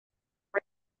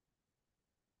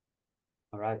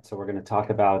right, so we're going to talk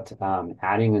about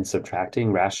adding and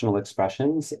subtracting rational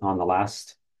expressions. On the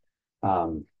last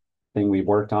um, thing we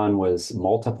worked on was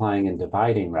multiplying and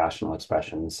dividing rational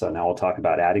expressions. So now we'll talk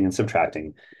about adding and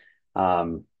subtracting.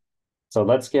 Um, so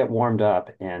let's get warmed up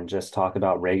and just talk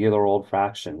about regular old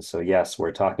fractions. So yes,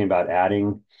 we're talking about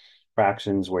adding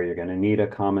fractions where you're going to need a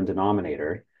common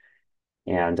denominator.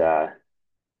 And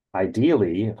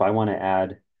ideally, if I want to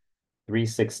add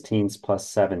 3/16 plus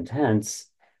 7/10,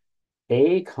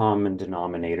 a common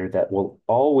denominator that will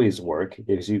always work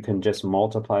is you can just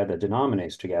multiply the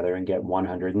denominators together and get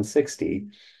 160,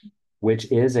 which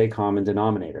is a common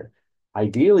denominator.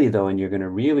 Ideally, though, and you're going to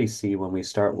really see when we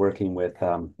start working with,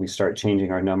 we start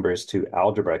changing our numbers to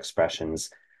algebra expressions,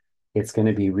 it's going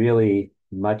to be really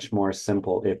much more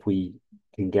simple if we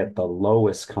can get the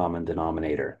lowest common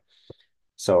denominator.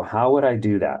 So how would I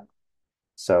do that?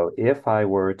 So if I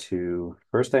were to,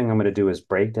 first thing I'm going to do is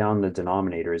break down the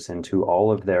denominators into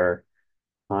all of their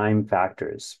prime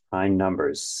factors, prime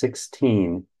numbers.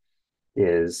 16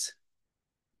 is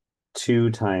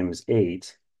 2 times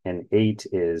 8, and 8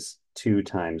 is 2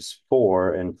 times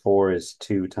 4, and 4 is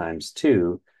 2 times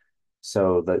 2.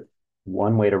 So the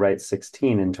one way to write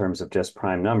 16 in terms of just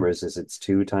prime numbers is it's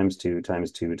 2 times 2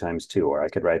 times 2 times 2, or I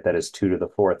could write that as 2 to the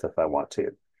fourth if I want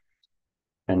to.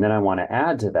 And then I want to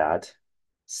add to that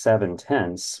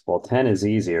 7/10. Well, 10 is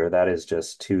easier. That is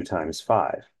just 2 times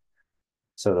 5.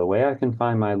 So the way I can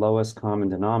find my lowest common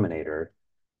denominator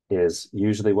is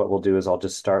usually what we'll do is I'll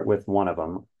just start with one of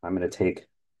them. I'm going to take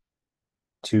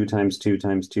 2 times 2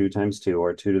 times 2 times 2,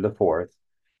 or 2 to the fourth.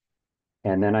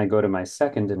 And then I go to my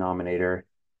second denominator,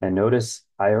 and notice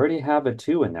I already have a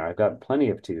 2 in there. I've got plenty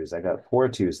of 2's. I got 4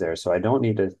 2's there, so I don't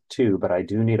need a 2, but I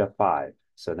do need a 5.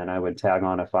 So then I would tag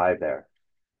on a 5 there.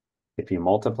 If you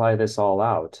multiply this all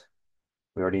out,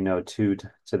 we already know 2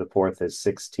 to the fourth is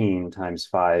 16 times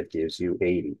 5 gives you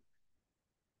 80.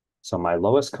 So my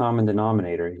lowest common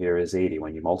denominator here is 80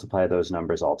 when you multiply those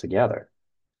numbers all together.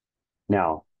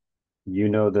 Now, you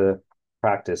know the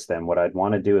practice then. What I'd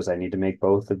want to do is I need to make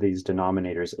both of these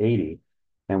denominators 80.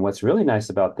 And what's really nice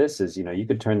about this is, you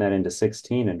could turn that into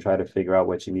 16 and try to figure out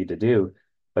what you need to do.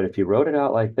 But if you wrote it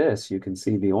out like this, you can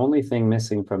see the only thing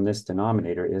missing from this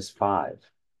denominator is 5.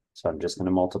 So I'm just going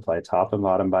to multiply top and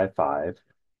bottom by 5.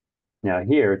 Now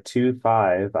here, 2,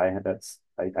 5, I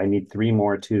need 3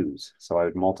 more 2's. So I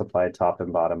would multiply top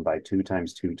and bottom by 2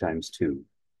 times 2 times 2.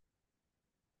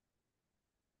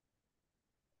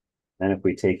 Then if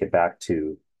we take it back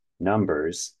to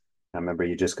numbers, now remember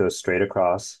you just go straight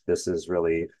across. This is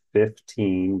really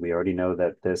 15. We already know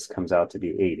that this comes out to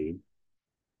be 80.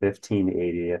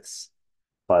 15/80ths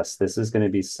plus this is going to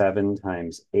be 7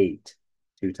 times 8.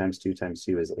 2 times 2 times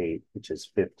 2 is 8, which is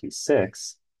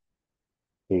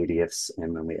 56/80ths.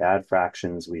 And when we add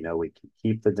fractions, we know we can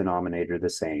keep the denominator the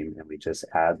same and we just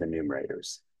add the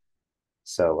numerators.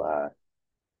 So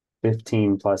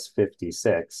 15 plus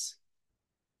 56,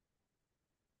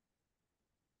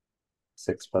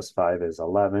 6 plus 5 is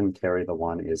 11, carry the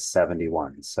 1 is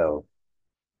 71. So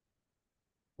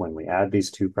when we add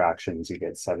these two fractions, you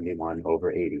get 71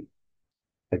 over 80.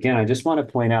 Again, I just want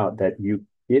to point out that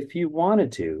if you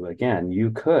wanted to, again,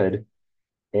 you could,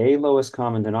 a lowest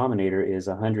common denominator is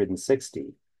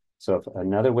 160. So if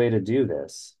another way to do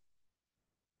this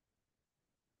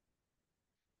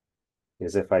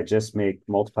is if I just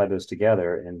multiply those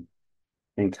together and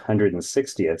think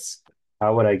 160ths,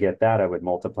 how would I get that? I would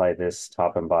multiply this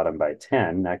top and bottom by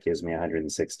 10. That gives me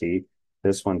 160.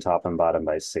 This one top and bottom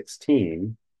by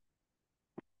 16.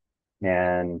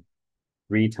 And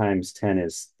 3 times 10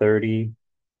 is 30.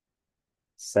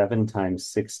 7 times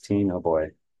 16, oh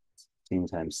boy. 16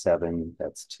 times 7,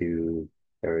 that's 2.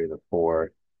 Carry the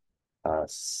 4.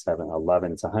 7,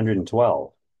 11, it's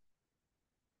 112.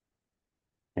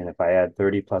 And if I add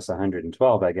 30 plus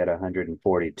 112, I get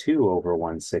 142 over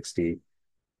 160.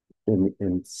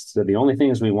 And so the only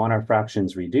thing is we want our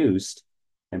fractions reduced.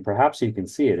 And perhaps you can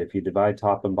see it. If you divide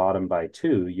top and bottom by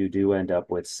 2, you do end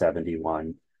up with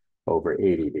 71 over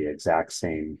 80, the exact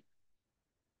same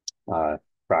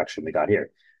fraction we got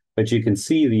here. But you can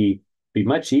see be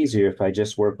much easier if I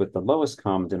just work with the lowest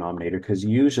common denominator, because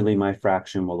usually my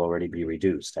fraction will already be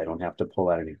reduced. I don't have to pull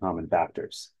out any common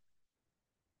factors.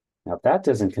 Now, if that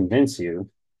doesn't convince you,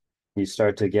 you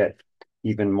start to get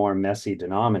even more messy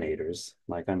denominators.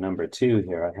 Like on number 2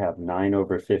 here, I have 9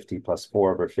 over 50 plus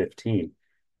 4 over 15.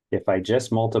 If I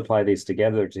just multiply these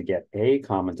together to get a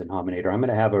common denominator, I'm going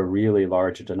to have a really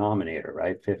large denominator,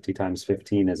 right? 50 times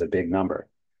 15 is a big number.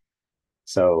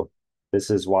 So this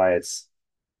is why it's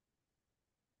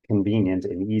convenient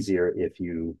and easier if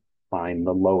you find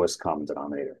the lowest common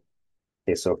denominator.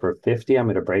 Okay, so for 50, I'm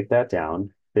going to break that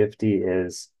down. 50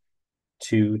 is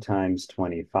 2 times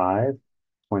 25.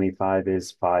 25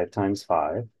 is 5 times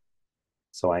 5.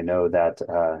 So I know that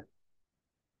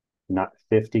not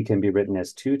 50 can be written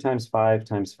as 2 times 5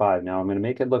 times 5. Now I'm going to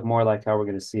make it look more like how we're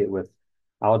going to see it with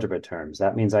algebra terms.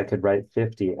 That means I could write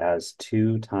 50 as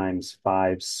 2 times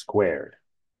 5 squared.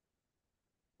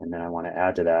 And then I want to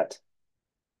add to that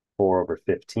 4 over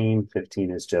 15.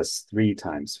 15 is just 3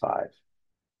 times 5.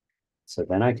 So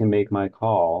then I can make my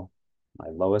call, my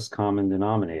lowest common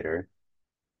denominator.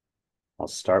 I'll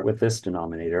start with this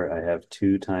denominator. I have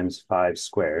 2 times 5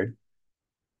 squared.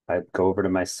 I go over to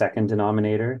my second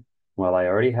denominator. Well, I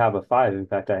already have a 5. In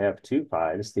fact, I have two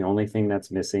 5s. The only thing that's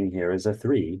missing here is a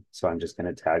 3. So I'm just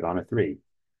going to tag on a 3.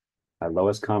 My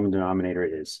lowest common denominator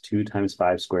is 2 times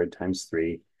 5 squared times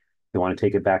 3. If you want to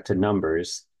take it back to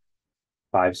numbers,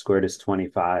 5 squared is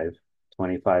 25.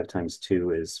 25 times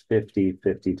 2 is 50.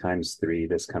 50 times 3,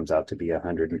 this comes out to be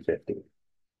 150.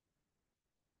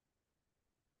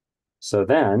 So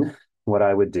then what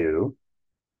I would do,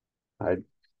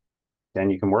 then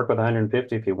you can work with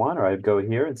 150 if you want, or I'd go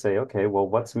here and say, okay, well,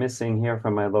 what's missing here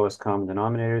from my lowest common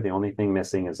denominator? The only thing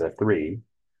missing is a 3.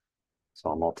 So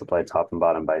I'll multiply top and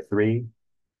bottom by 3.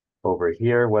 Over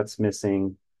here, what's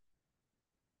missing?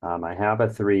 I have a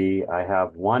 3. I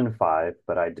have one 5,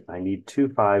 but I need two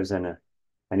 5s and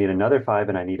I need another 5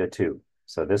 and I need a 2.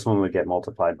 So this one would get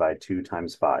multiplied by 2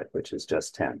 times 5, which is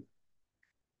just 10.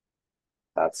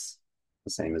 That's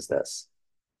the same as this.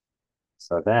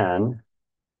 So then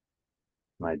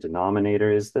my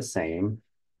denominator is the same.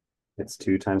 It's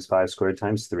 2 times 5 squared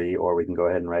times 3, or we can go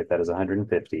ahead and write that as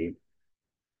 150.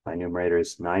 My numerator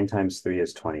is 9 times 3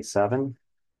 is 27.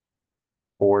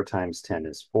 4 times 10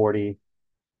 is 40.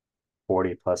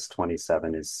 40 plus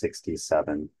 27 is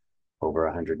 67 over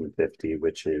 150,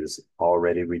 which is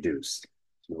already reduced.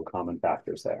 No common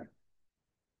factors there.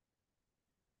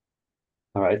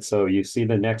 All right, so you see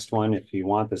the next one. If you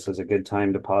want, this is a good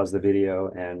time to pause the video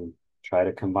and try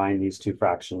to combine these two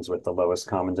fractions with the lowest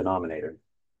common denominator.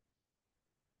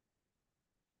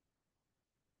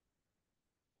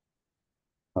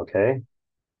 Okay,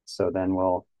 so then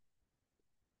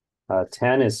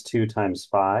 10 is 2 times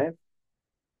 5.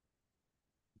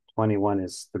 21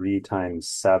 is 3 times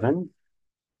 7.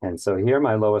 And so here,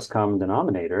 my lowest common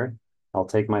denominator, I'll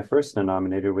take my first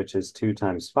denominator, which is 2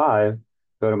 times 5,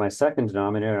 go to my second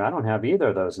denominator. I don't have either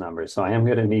of those numbers. So I am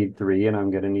going to need 3 and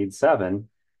I'm going to need 7.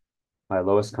 My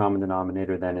lowest common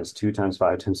denominator then is 2 times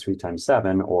 5 times 3 times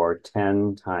 7, or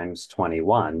 10 times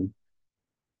 21.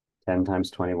 10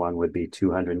 times 21 would be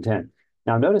 210.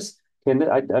 Now notice, I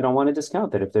don't want to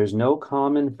discount that if there's no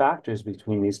common factors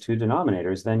between these two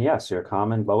denominators, then yes, your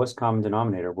lowest common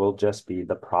denominator will just be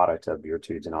the product of your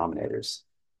two denominators.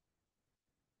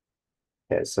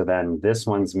 Okay, so then this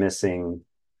one's missing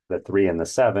the 3 and the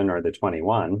 7, or the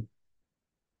 21.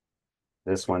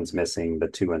 This one's missing the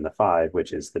 2 and the 5,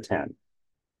 which is the 10.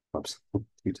 Oops,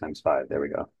 2 times 5, there we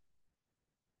go.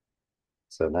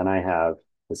 So then I have,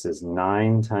 this is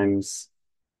 9 times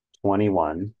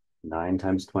 21. 9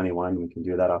 times 21, we can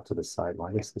do that off to the side.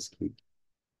 Why does this keep?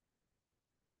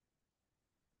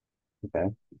 Okay,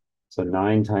 so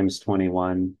 9 times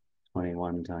 21,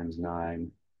 21 times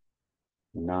 9,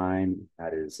 9,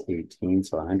 that is 18,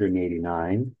 so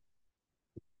 189.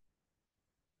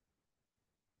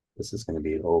 This is going to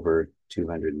be over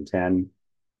 210.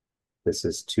 This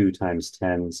is 2 times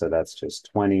 10, so that's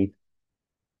just 20.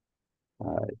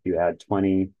 If you add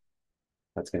 20,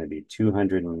 that's going to be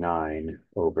 209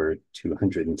 over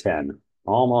 210,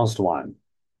 almost 1.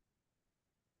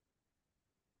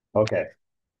 Okay,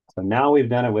 so now we've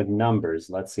done it with numbers.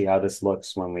 Let's see how this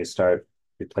looks when we start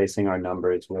replacing our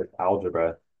numbers with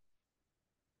algebra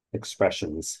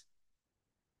expressions.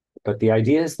 But the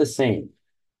idea is the same.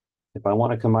 If I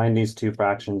want to combine these two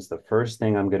fractions, the first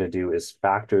thing I'm going to do is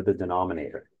factor the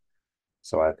denominator.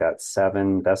 So I've got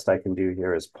 7. Best I can do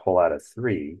here is pull out a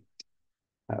 3.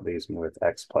 That leaves me with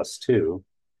x plus 2.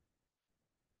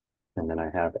 And then I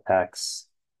have x,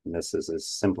 and this is as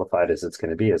simplified as it's going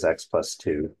to be, as x plus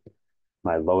 2.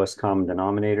 My lowest common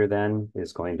denominator then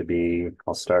is going to be,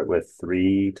 I'll start with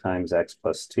 3 times x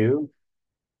plus 2.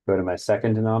 Go to my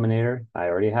second denominator. I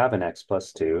already have an x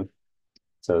plus 2.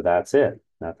 So that's it.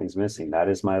 Nothing's missing. That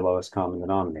is my lowest common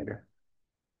denominator,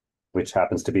 which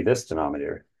happens to be this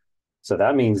denominator. So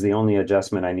that means the only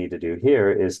adjustment I need to do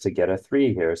here is to get a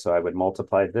 3 here. So I would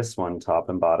multiply this one top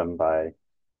and bottom by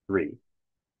 3.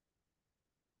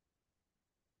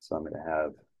 So I'm going to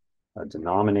have a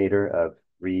denominator of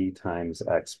 3 times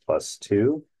x plus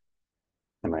 2.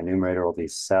 And my numerator will be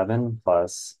 7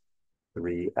 plus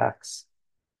 3x.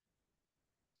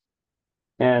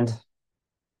 And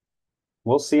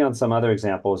we'll see on some other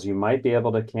examples, you might be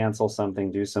able to cancel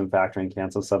something, do some factoring,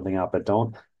 cancel something out, but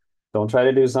don't try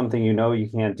to do something you know you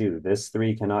can't do. This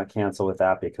 3 cannot cancel with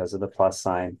that because of the plus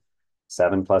sign.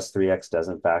 7 plus 3x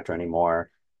doesn't factor anymore.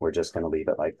 We're just going to leave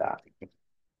it like that.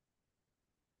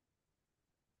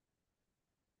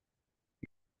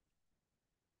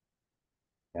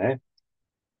 Okay.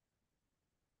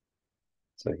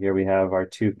 So here we have our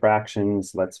two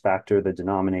fractions. Let's factor the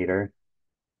denominator.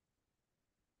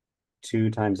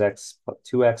 2 times x,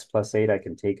 2x plus 8, I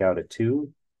can take out a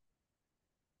 2.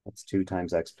 That's 2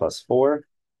 times x plus 4.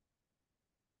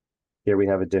 Here we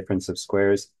have a difference of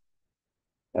squares.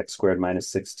 X squared minus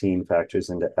 16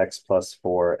 factors into x plus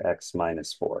 4, x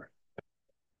minus 4.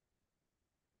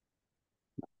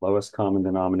 Lowest common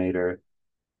denominator,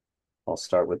 I'll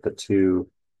start with the 2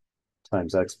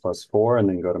 times x plus 4 and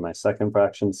then go to my second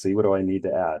fraction. See, what do I need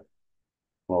to add?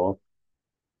 Well,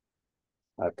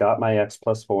 I've got my x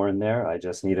plus 4 in there. I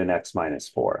just need an x minus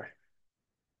 4.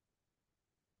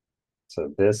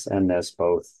 So this and this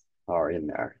both are in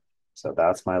there. So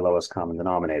that's my lowest common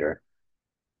denominator.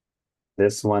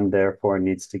 This one, therefore,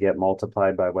 needs to get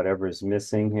multiplied by whatever is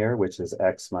missing here, which is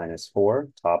x minus 4,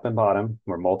 top and bottom.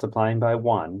 We're multiplying by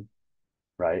 1,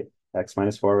 right? X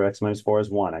minus 4, x minus 4 is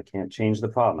 1. I can't change the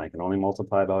problem. I can only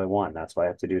multiply by 1. That's why I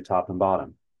have to do top and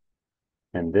bottom.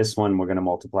 And this one, we're going to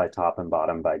multiply top and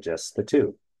bottom by just the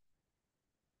 2.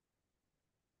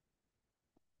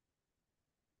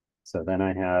 So then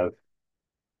I have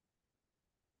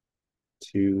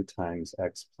 2 times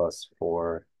x plus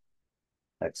 4,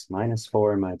 x minus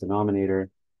 4 in my denominator.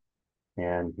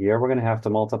 And here we're going to have to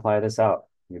multiply this out.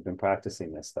 We've been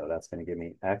practicing this, though. That's going to give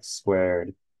me x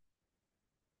squared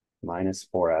minus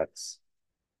 4x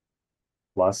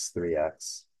plus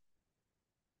 3x.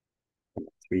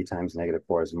 3 times negative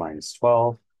 4 is minus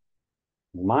 12,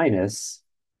 minus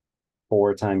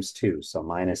 4 times 2, so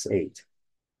minus 8.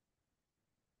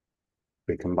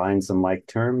 We combine some like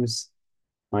terms.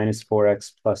 Minus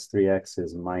 4x plus 3x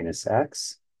is minus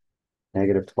x.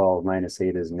 Negative 12 minus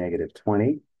 8 is negative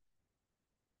 20.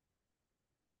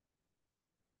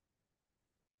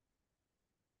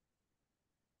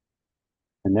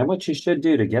 And then what you should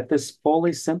do to get this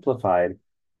fully simplified,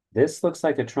 this looks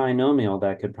like a trinomial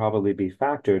that could probably be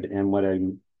factored. And what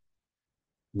I'm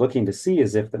looking to see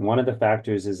is if one of the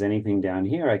factors is anything down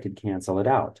here, I could cancel it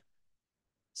out.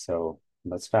 So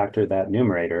let's factor that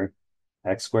numerator,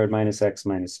 x squared minus x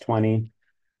minus 20.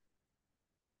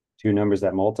 Two numbers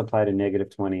that multiply to negative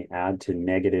 20 add to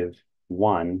negative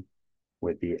 1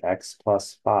 would be x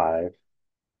plus 5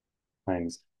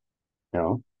 times,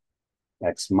 no,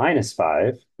 x minus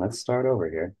 5. Let's start over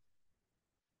here.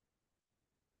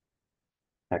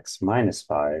 X minus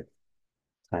 5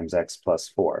 times x plus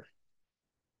 4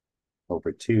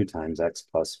 over 2 times x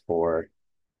plus 4,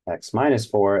 x minus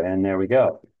 4, and there we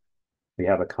go. We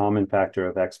have a common factor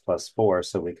of x plus 4,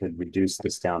 so we could reduce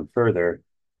this down further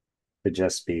to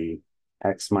just be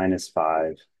x minus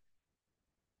 5.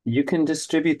 You can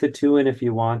distribute the 2 in if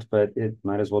you want, but it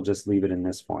might as well just leave it in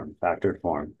this form, factored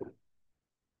form.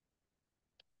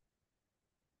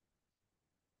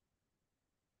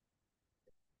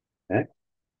 Okay.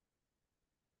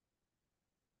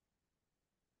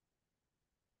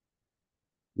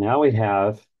 Now we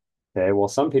have, okay, well,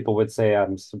 some people would say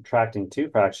I'm subtracting two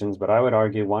fractions, but I would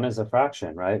argue one is a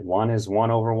fraction, right? One is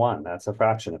 1 over 1. That's a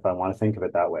fraction if I want to think of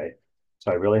it that way.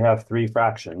 So I really have three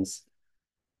fractions.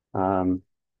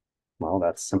 Well,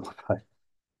 that's simplified.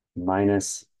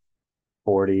 Minus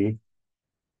 40,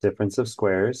 difference of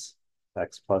squares,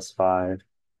 x plus 5,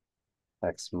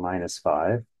 x minus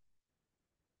 5,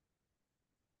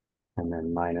 and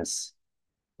then minus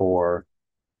 4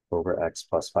 over x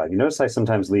plus 5. You notice I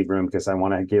sometimes leave room because I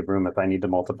want to give room if I need to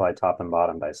multiply top and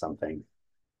bottom by something.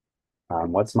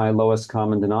 What's my lowest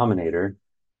common denominator?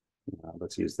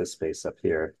 Let's use this space up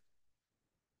here.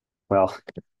 Well,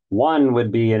 1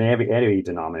 would be in every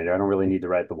denominator. I don't really need to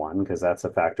write the 1 because that's a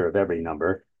factor of every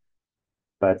number.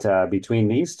 But between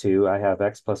these two, I have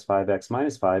x plus 5, x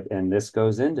minus 5, and this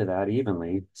goes into that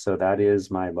evenly. So that is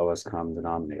my lowest common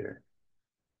denominator.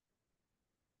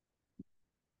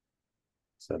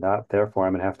 So that, therefore,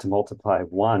 I'm going to have to multiply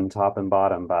 1 top and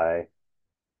bottom by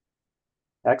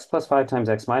x plus 5 times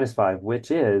x minus 5,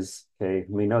 which is, okay,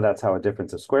 we know that's how a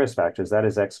difference of squares factors. That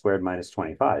is x squared minus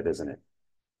 25, isn't it?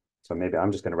 So maybe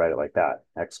I'm just going to write it like that,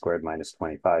 x squared minus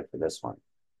 25 for this one.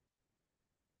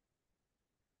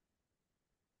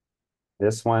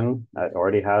 This one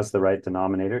already has the right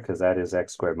denominator because that is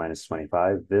x squared minus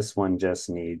 25. This one just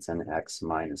needs an x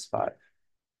minus 5.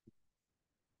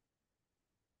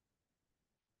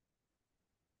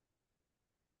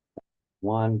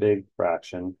 one big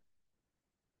fraction.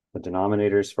 The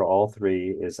denominators for all three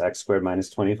is x squared minus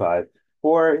 25.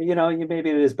 Or, maybe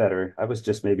it is better. I was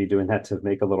just maybe doing that to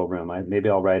make a little room. Maybe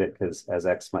I'll write it because as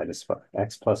x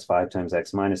plus 5 times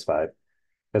x minus 5,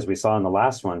 because we saw in the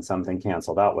last one something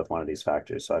canceled out with one of these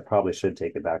factors. So I probably should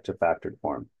take it back to factored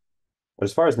form. But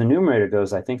as far as the numerator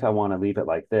goes, I think I want to leave it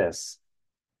like this,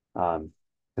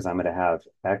 because I'm going to have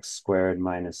x squared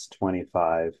minus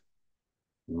 25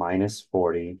 minus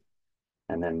 40,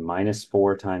 and then minus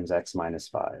 4 times x minus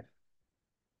 5.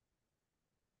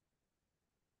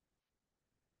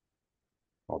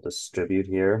 I'll distribute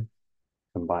here,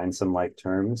 combine some like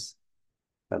terms.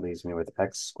 That leaves me with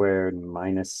x squared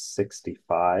minus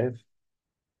 65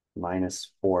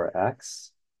 minus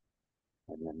 4x,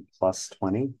 and then plus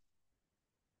 20.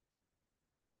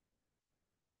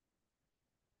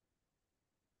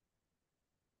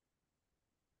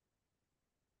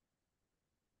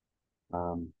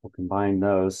 We'll combine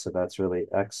those, so that's really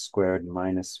x squared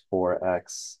minus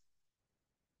 4x.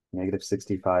 Negative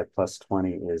 65 plus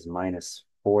 20 is minus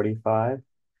 45.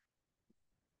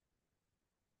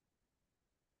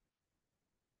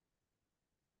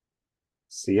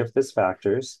 See if this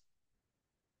factors.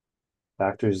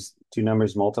 Factors two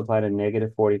numbers multiply to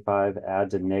negative 45,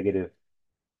 add to negative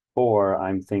 4.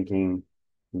 I'm thinking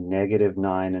negative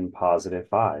 9 and positive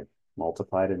 5.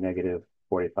 Multiply to negative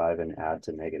 45 and add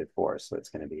to negative 4. So it's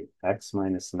going to be x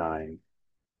minus 9,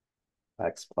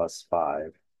 x plus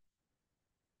 5.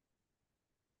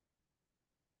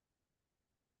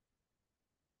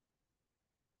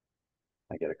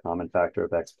 I get a common factor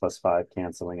of x plus 5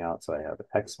 canceling out. So I have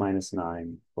x minus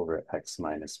 9 over x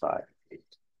minus 5.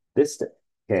 This,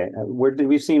 okay,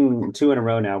 we've seen two in a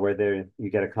row now where you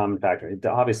get a common factor. It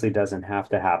obviously doesn't have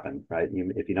to happen, right?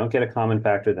 If you don't get a common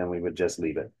factor, then we would just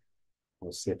leave it.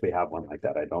 We'll see if we have one like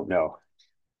that. I don't know.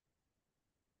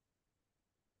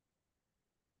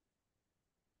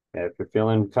 If you're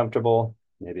feeling comfortable,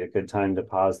 maybe a good time to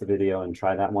pause the video and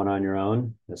try that one on your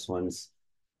own. This one's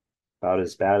about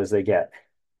as bad as they get.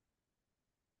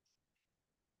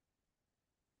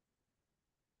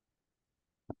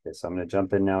 Okay, so I'm going to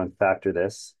jump in now and factor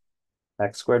this.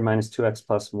 X squared minus 2x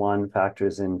plus 1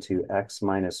 factors into x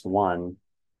minus 1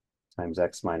 times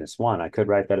x minus 1. I could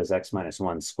write that as x minus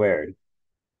 1 squared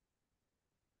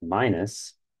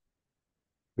minus,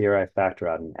 here I factor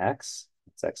out an x,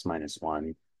 it's x minus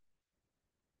 1,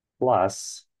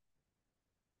 plus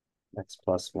x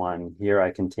plus 1. Here I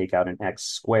can take out an x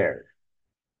squared,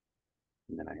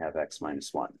 and then I have x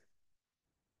minus 1.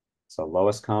 So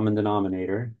lowest common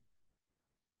denominator,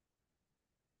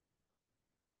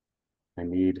 I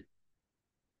need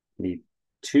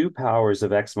 2 powers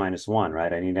of x minus 1,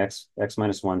 right? I need x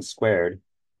minus 1 squared.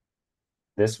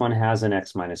 This one has an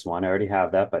x minus 1. I already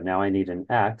have that, but now I need an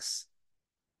x.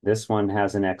 This one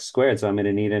has an x squared, so I'm going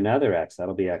to need another x.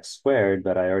 That'll be x squared,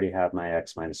 but I already have my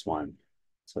x minus 1.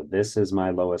 So this is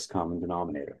my lowest common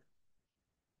denominator.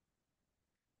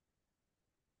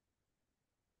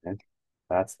 Okay.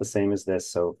 That's the same as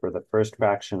this. So for the first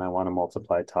fraction, I want to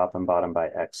multiply top and bottom by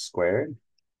x squared.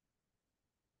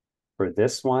 For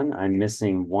this one, I'm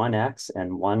missing one x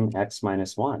and one x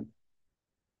minus 1.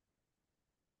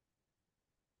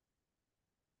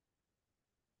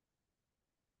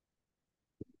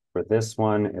 For this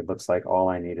one, it looks like all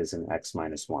I need is an x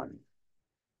minus 1,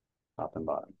 top and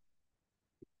bottom.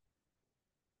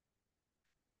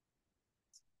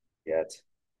 Get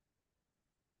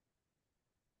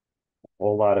a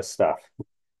whole lot of stuff.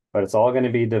 But it's all going to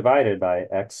be divided by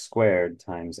x squared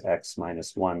times x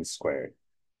minus 1 squared.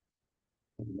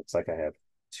 It looks like I have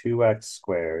 2x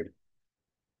squared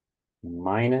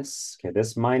minus, okay,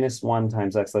 this minus 1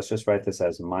 times x, let's just write this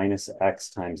as minus x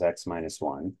times x minus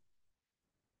 1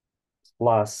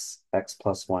 plus x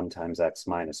plus 1 times x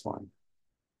minus 1.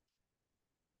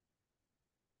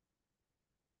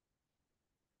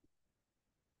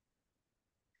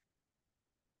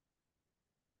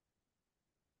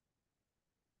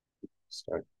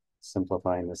 Start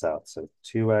simplifying this out. So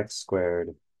 2x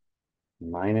squared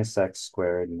minus x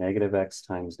squared, negative x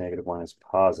times negative 1 is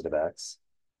positive x.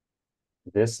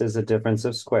 This is a difference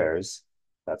of squares.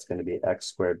 That's going to be x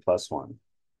squared plus 1,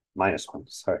 minus 1,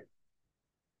 sorry.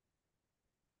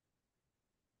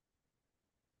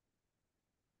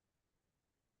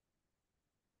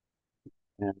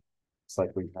 And it's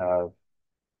like we have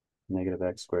negative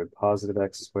x squared, positive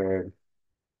x squared,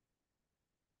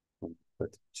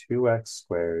 with 2x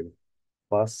squared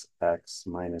plus x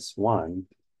minus 1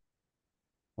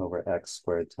 over x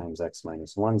squared times x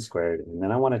minus 1 squared. And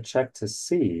then I want to check to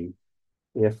see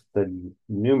if the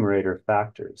numerator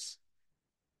factors.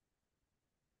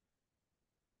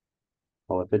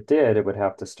 Well, if it did, it would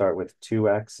have to start with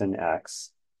 2x and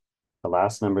x. The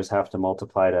last numbers have to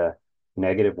multiply to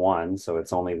 -1, so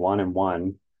it's only 1 and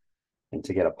 1. And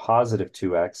to get a positive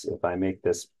 2x, if I make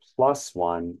this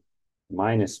 +1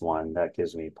 -1, that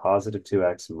gives me positive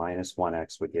 2x minus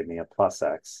 1x would give me a plus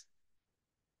x.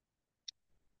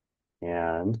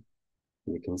 And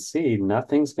you can see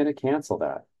nothing's going to cancel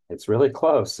that. It's really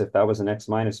close. If that was an x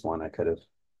minus 1, I could have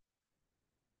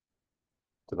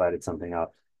divided something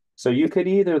up. So you could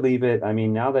either leave it, I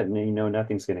mean, now that you know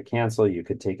nothing's going to cancel, you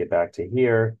could take it back to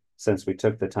here. Since we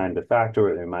took the time to factor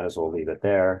it, we might as well leave it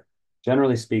there.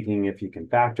 Generally speaking, if you can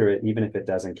factor it, even if it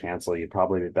doesn't cancel, you'd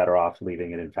probably be better off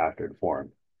leaving it in factored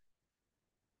form.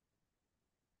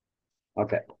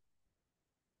 Okay.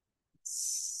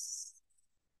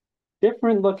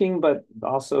 Different looking, but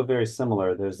also very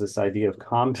similar. There's this idea of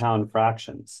compound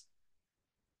fractions.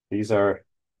 These are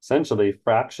essentially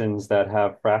fractions that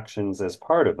have fractions as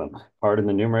part of them, part in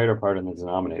the numerator, part in the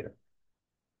denominator.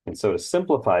 And so to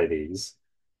simplify these,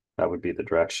 that would be the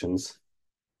directions.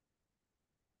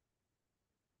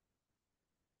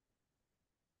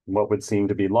 What would seem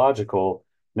to be logical.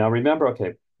 Now remember,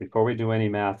 okay, before we do any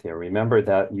math here, remember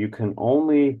that you can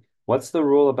only, what's the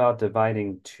rule about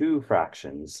dividing two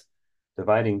fractions?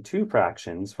 Dividing two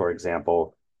fractions, for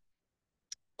example,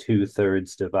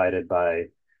 2/3 divided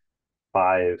by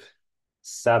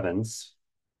 5/7.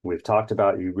 We've talked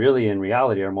about you really in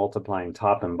reality are multiplying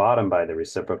top and bottom by the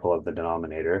reciprocal of the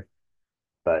denominator,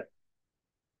 but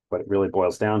what it really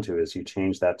boils down to is you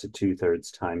change that to 2/3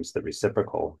 times the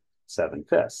reciprocal,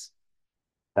 7/5.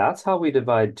 That's how we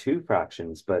divide two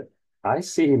fractions, but I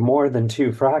see more than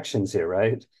two fractions here,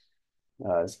 right?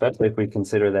 Especially if we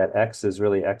consider that x is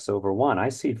really x over 1. I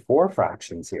see four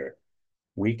fractions here.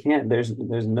 We can't, there's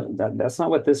no, that's not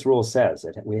what this rule says.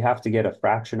 We have to get a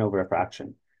fraction over a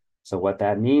fraction. So what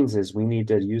that means is we need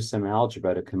to use some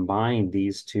algebra to combine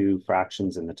these two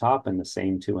fractions in the top and the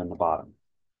same two in the bottom.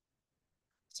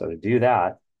 So to do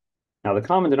that, now the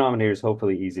common denominator is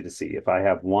hopefully easy to see. If I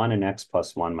have 1 and x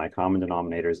plus 1, my common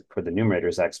denominator for the numerator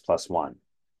is x plus 1.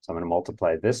 So I'm going to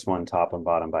multiply this one top and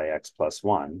bottom by x plus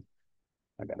 1.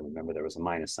 I got to remember there was a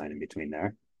minus sign in between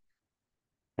there.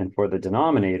 And for the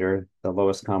denominator, the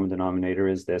lowest common denominator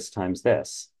is this times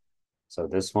this. So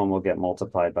this one will get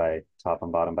multiplied by top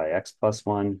and bottom by x plus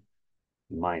 1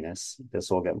 minus, this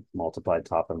will get multiplied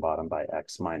top and bottom by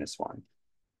x minus 1.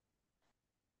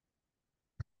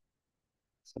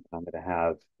 So I'm going to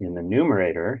have in the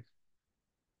numerator,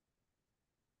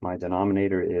 my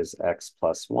denominator is x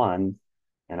plus 1,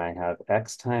 and I have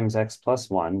x times x plus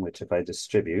 1, which if I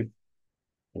distribute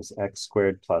is x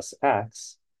squared plus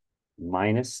x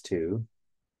minus 2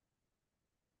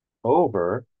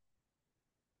 over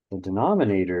the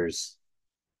denominator's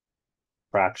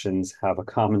fractions have a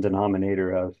common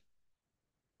denominator of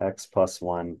x plus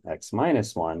 1, x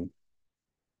minus 1.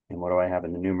 And what do I have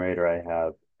in the numerator? I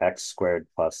have x squared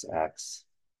plus x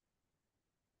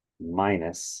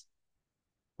minus.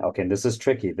 Okay, this is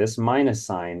tricky. This minus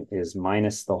sign is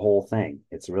minus the whole thing.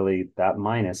 It's really, that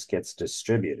minus gets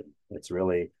distributed. It's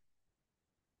really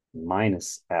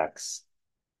minus x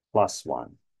plus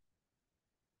 1.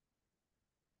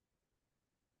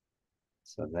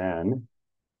 So then,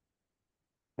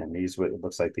 and these would, it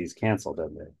looks like these cancel,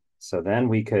 doesn't it? So then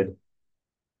we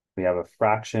have a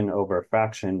fraction over a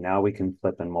fraction. Now we can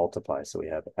flip and multiply. So we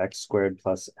have x squared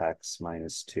plus x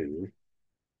minus 2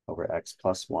 over x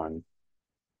plus 1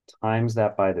 times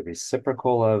that by the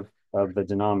reciprocal of the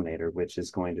denominator, which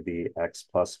is going to be x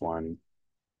plus 1,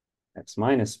 x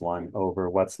minus 1 over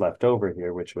what's left over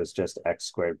here, which was just x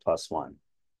squared plus 1.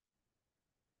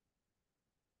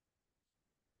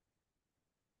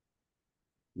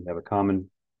 We have a common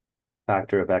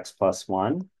factor of x plus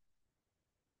 1.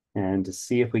 And to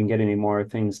see if we can get any more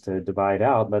things to divide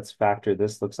out, let's factor.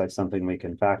 This looks like something we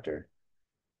can factor.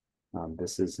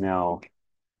 This is now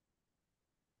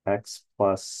x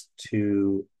plus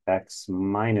 2, x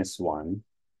minus 1.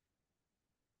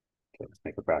 Okay, let's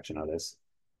make a fraction of this.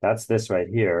 That's this right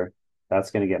here.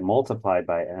 That's going to get multiplied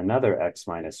by another x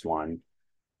minus 1.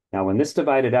 Now, when this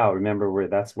divided out, remember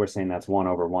we're saying that's 1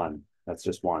 over 1. That's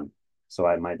just 1.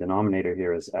 So my denominator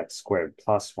here is x squared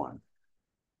plus 1.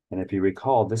 And if you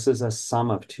recall, this is a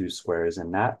sum of two squares,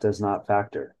 and that does not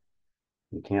factor.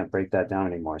 You can't break that down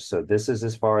anymore. So this is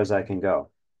as far as I can go.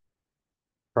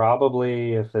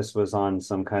 Probably if this was on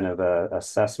some kind of a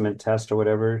assessment test or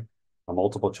whatever, a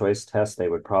multiple choice test, they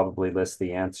would probably list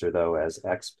the answer though as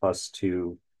x plus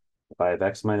 2. If I have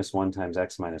x minus 1 times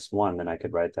x minus 1, then I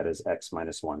could write that as x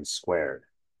minus 1 squared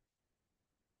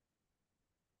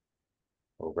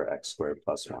over x squared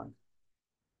plus 1.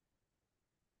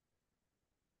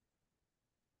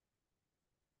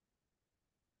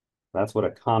 That's what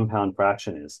a compound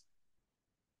fraction is.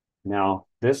 Now,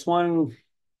 this one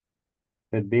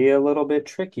could be a little bit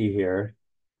tricky here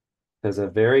because a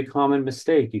very common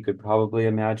mistake, you could probably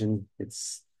imagine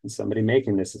it's somebody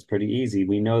making this. It's pretty easy.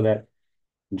 We know that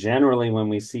generally when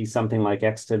we see something like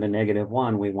x to the negative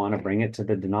 1, we want to bring it to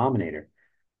the denominator.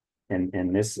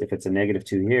 And this, if it's a negative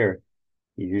 2 here,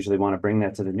 you usually want to bring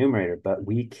that to the numerator, but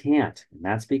we can't. And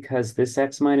that's because this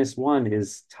x minus 1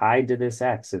 is tied to this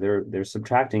x. So they're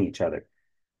subtracting each other.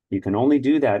 You can only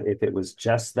do that if it was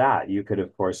just that. You could,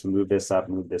 of course, move this up,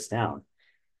 move this down.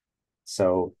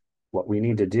 So what we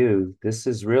need to do, this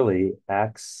is really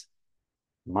x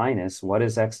minus, what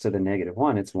is x to the negative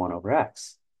 1? It's 1 over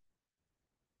x.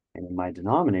 And in my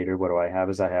denominator, what do I have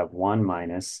is I have 1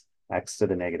 minus x to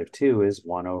the negative 2 is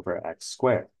 1 over x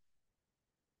squared.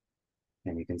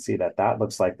 And you can see that that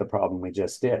looks like the problem we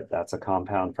just did. That's a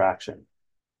compound fraction.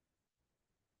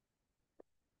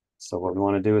 So what we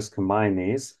want to do is combine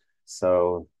these.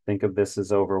 So think of this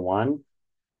as over 1.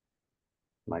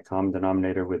 My common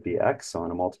denominator would be x. So I'm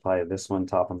going to multiply this one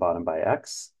top and bottom by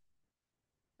x.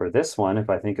 For this one, if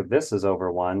I think of this as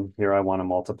over 1, here I want to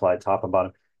multiply top and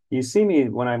bottom. You see me,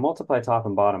 when I multiply top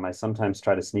and bottom, I sometimes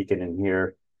try to sneak it in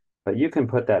here, but you can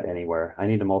put that anywhere. I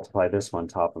need to multiply this one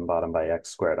top and bottom by x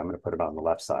squared. I'm going to put it on the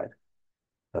left side.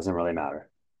 Doesn't really matter.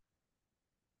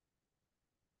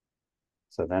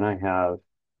 So then I have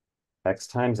x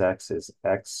times x is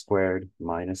x squared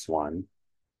minus 1,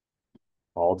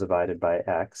 all divided by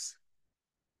x,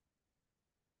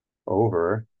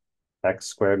 over x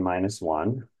squared minus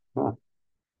 1,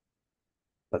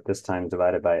 but this time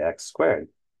divided by x squared.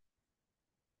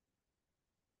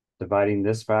 Dividing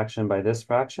this fraction by this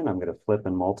fraction, I'm going to flip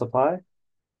and multiply.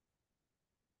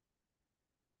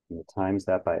 And times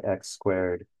that by x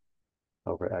squared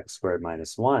over x squared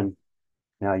minus 1.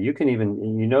 Now you can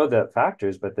even, you know the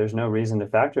factors, but there's no reason to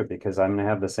factor it because I'm going to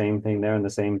have the same thing there and the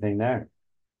same thing there.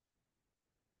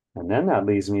 And then that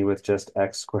leaves me with just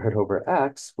x squared over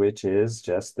x, which is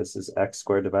just, this is x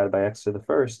squared divided by x to the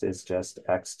first is just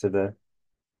x to the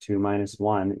 2 minus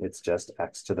 1. It's just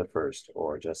x to the first,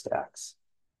 or just x.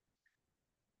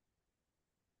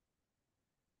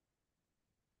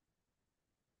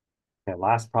 Okay,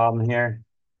 last problem here.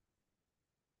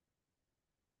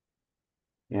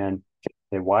 And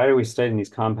okay, why are we studying these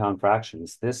compound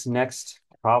fractions? This next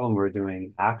problem we're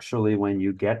doing, actually, when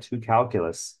you get to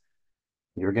calculus,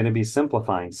 you're going to be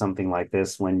simplifying something like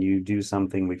this when you do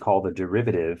something we call the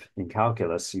derivative in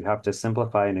calculus. You have to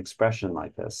simplify an expression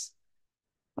like this.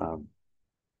 Um,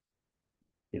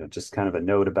 just kind of a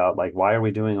note about like, why are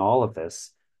we doing all of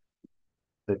this?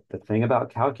 The thing about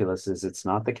calculus is it's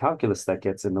not the calculus that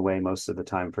gets in the way most of the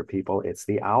time for people, it's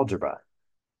the algebra.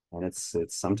 And it's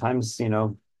sometimes,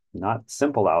 not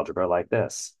simple algebra like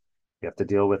this. You have to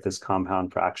deal with this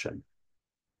compound fraction.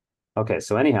 Okay,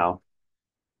 so anyhow,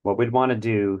 what we'd want to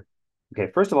do,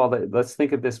 okay, first of all, let's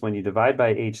think of this when you divide by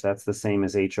h, that's the same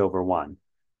as h over 1.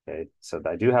 Okay, so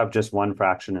I do have just one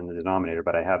fraction in the denominator,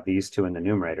 but I have these two in the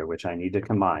numerator, which I need to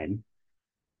combine.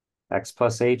 X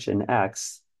plus h and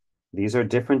x, these are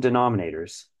different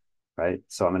denominators, right?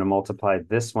 So I'm going to multiply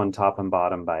this one top and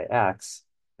bottom by x,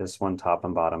 this one top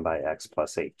and bottom by x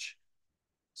plus h,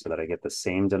 so that I get the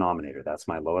same denominator. That's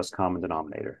my lowest common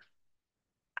denominator,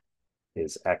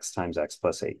 is x times x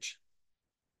plus h.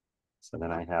 So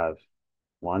then I have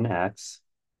 1x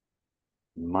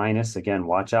minus, again,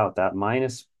 watch out, that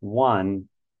minus 1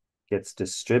 gets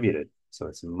distributed. So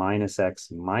it's minus x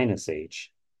minus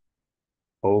h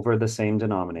over the same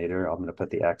denominator. I'm going to put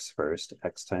the x first,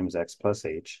 x times x plus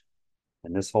h.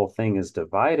 And this whole thing is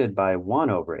divided by 1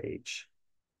 over h.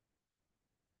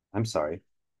 I'm sorry,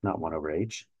 not 1 over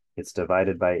h. It's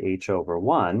divided by h over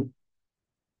 1.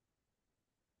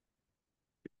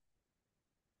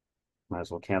 Might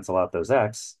as well cancel out those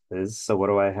x's. So what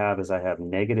do I have is I have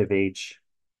negative h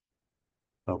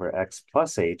over x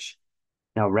plus h.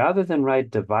 Now, rather than write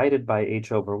divided by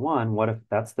h over 1, what if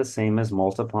that's the same as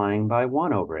multiplying by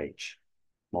 1 over h?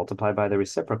 Multiply by the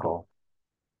reciprocal.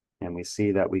 And we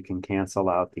see that we can cancel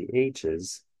out the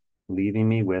h's, leaving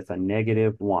me with a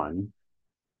negative 1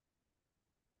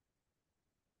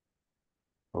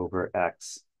 over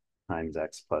x times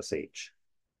x plus h.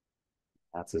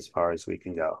 That's as far as we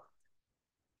can go.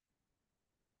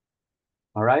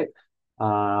 All right.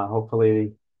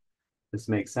 Hopefully this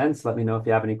makes sense. Let me know if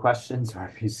you have any questions or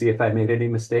if you see if I made any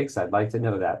mistakes. I'd like to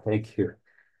know that. Thank you.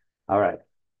 All right.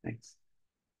 Thanks.